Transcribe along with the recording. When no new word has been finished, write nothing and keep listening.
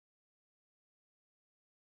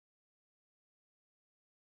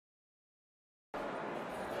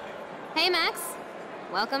Hey, Max.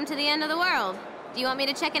 Welcome to the end of the world. Do you want me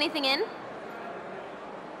to check anything in?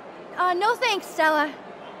 No thanks, Stella.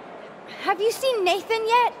 Have you seen Nathan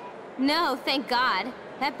yet? No, thank God.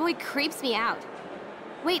 That boy creeps me out.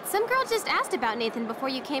 Wait, some girl just asked about Nathan before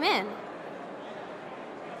you came in.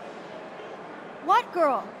 What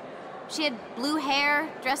girl? She had blue hair,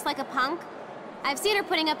 dressed like a punk. I've seen her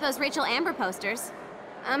putting up those Rachel Amber posters.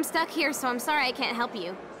 I'm stuck here, so I'm sorry I can't help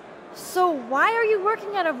you. So why are you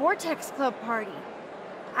working at a Vortex Club party?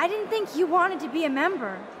 I didn't think you wanted to be a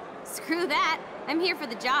member. Screw that. I'm here for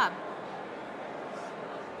the job.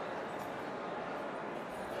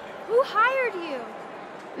 Who hired you?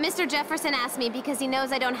 Mr. Jefferson asked me because he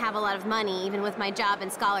knows I don't have a lot of money, even with my job and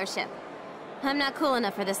scholarship. I'm not cool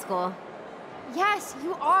enough for this school. Yes,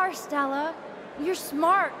 you are, Stella. You're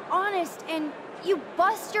smart, honest, and you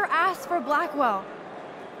bust your ass for Blackwell.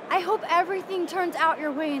 I hope everything turns out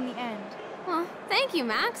your way in the end. Well, thank you,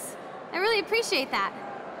 Max. I really appreciate that.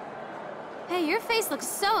 Hey, your face looks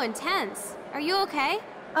so intense. Are you okay?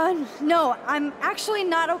 No, I'm actually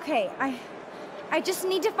not okay. I just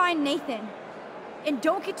need to find Nathan. And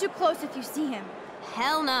don't get too close if you see him.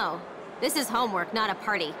 Hell no. This is homework, not a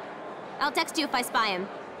party. I'll text you if I spy him.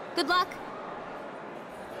 Good luck.